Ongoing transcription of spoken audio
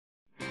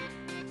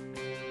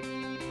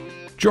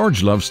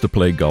George loves to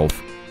play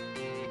golf,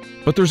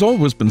 but there's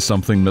always been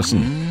something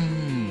missing.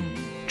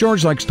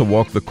 George likes to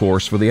walk the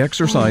course for the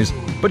exercise,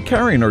 but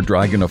carrying or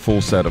dragging a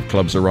full set of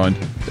clubs around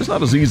is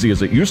not as easy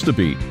as it used to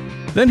be.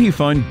 Then he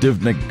found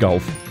Divnik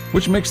Golf,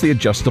 which makes the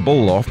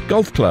adjustable Loft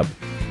golf club.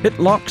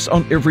 It locks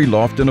on every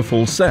loft in a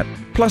full set,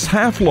 plus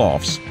half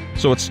lofts,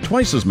 so it's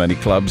twice as many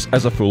clubs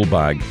as a full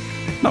bag.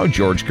 Now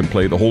George can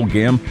play the whole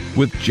game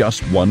with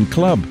just one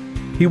club.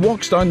 He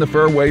walks down the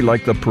fairway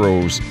like the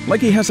pros,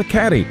 like he has a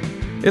caddy.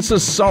 It's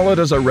as solid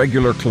as a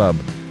regular club,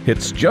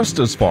 hits just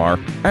as far,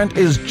 and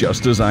is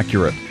just as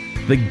accurate.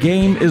 The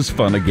game is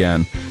fun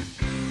again.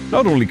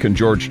 Not only can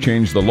George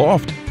change the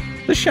loft,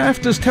 the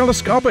shaft is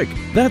telescopic.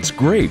 That's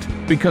great,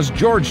 because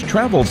George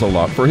travels a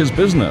lot for his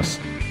business.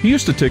 He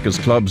used to take his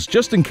clubs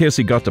just in case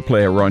he got to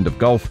play a round of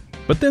golf,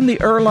 but then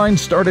the airline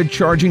started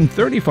charging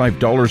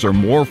 $35 or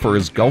more for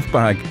his golf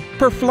bag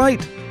per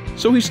flight.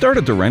 So he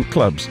started to rent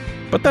clubs,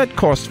 but that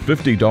cost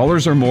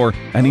 $50 or more,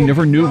 and he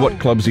never knew what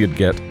clubs he'd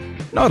get.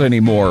 Not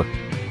anymore.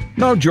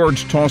 Now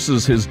George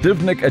tosses his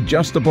Divnik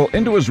adjustable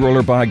into his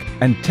roller bag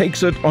and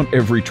takes it on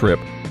every trip.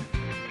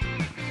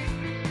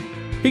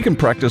 He can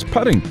practice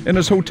putting in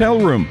his hotel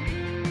room,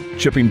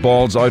 chipping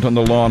balls out on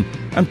the lawn,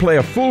 and play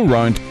a full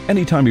round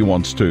anytime he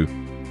wants to.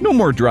 No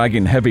more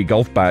dragging heavy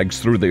golf bags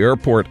through the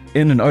airport,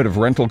 in and out of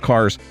rental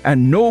cars,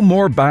 and no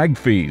more bag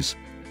fees.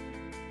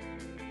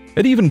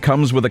 It even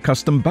comes with a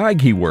custom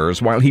bag he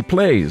wears while he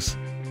plays.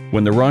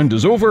 When the round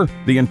is over,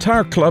 the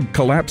entire club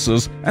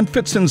collapses and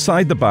fits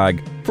inside the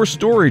bag for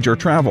storage or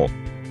travel.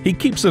 He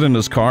keeps it in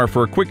his car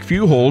for a quick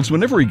few holes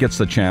whenever he gets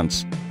the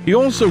chance. He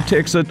also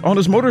takes it on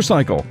his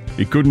motorcycle.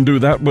 He couldn't do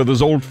that with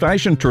his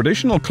old-fashioned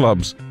traditional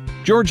clubs.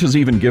 George has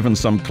even given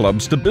some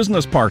clubs to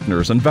business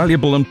partners and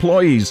valuable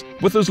employees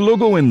with his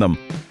logo in them.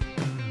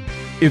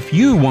 If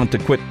you want to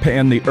quit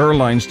paying the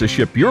airlines to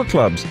ship your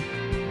clubs,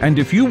 and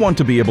if you want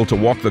to be able to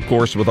walk the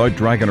course without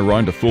dragging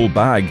around a full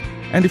bag,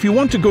 and if you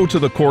want to go to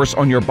the course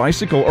on your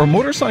bicycle or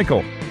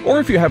motorcycle, or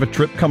if you have a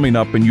trip coming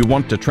up and you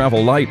want to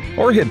travel light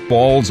or hit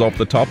balls off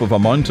the top of a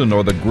mountain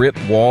or the Great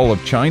Wall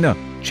of China,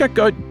 check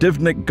out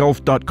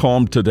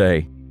divnikgolf.com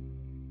today.